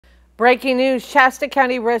Breaking news, Shasta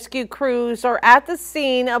County rescue crews are at the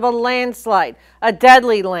scene of a landslide, a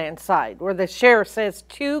deadly landslide, where the sheriff says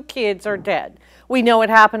 2 kids are dead. We know it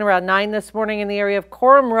happened around 9 this morning in the area of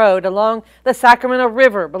Coram Road along the Sacramento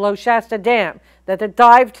River below Shasta Dam, that the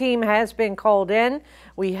dive team has been called in.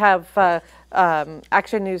 We have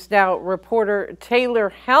Action News Now reporter Taylor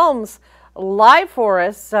Helms live for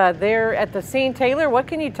us there at the scene. Taylor, what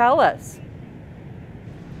can you tell us?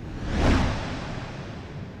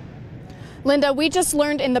 Linda, we just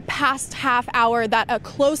learned in the past half hour that a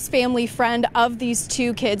close family friend of these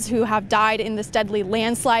 2 kids who have died in this deadly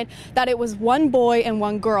landslide, that it was 1 boy and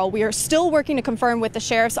 1 girl. We are still working to confirm with the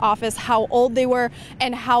sheriff's office how old they were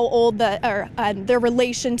and how old their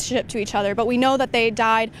relationship to each other. But we know that they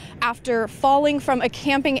died after falling from a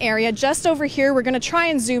camping area just over here. We're going to try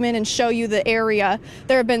and zoom in and show you the area.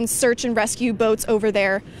 There have been search and rescue boats over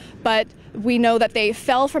there, but we know that they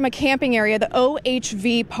fell from a camping area, the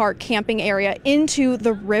OHV Park camping area, into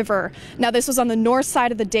the river. Now, this was on the north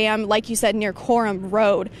side of the dam, like you said, near Coram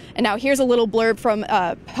Road. And now here's a little blurb from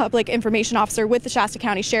a public information officer with the Shasta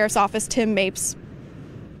County Sheriff's Office, Tim Mapes.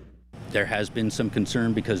 There has been some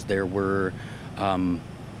concern because there's some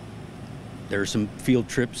field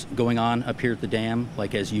trips going on up here at the dam,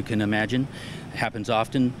 like as you can imagine. It happens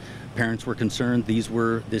often. Parents were concerned.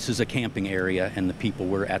 This is a camping area and the people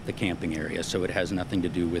were at the camping area, so it has nothing to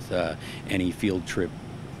do with any field trip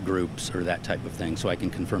groups or that type of thing, so I can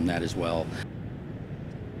confirm that as well.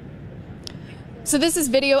 So this is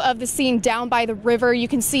video of the scene down by the river. You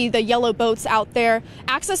can see the yellow boats out there.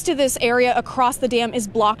 Access to this area across the dam is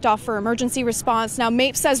blocked off for emergency response. Now,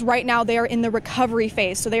 Mapes says right now they are in the recovery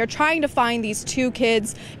phase, so they are trying to find these 2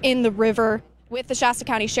 kids in the river. With the Shasta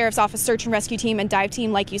County Sheriff's Office search and rescue team and dive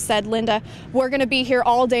team, like you said, Linda, we're going to be here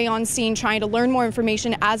all day on scene trying to learn more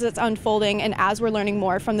information as it's unfolding and as we're learning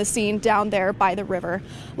more from the scene down there by the river.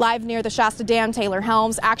 Live near the Shasta Dam, Taylor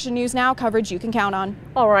Helms, Action News Now, coverage you can count on.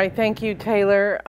 All right, thank you, Taylor.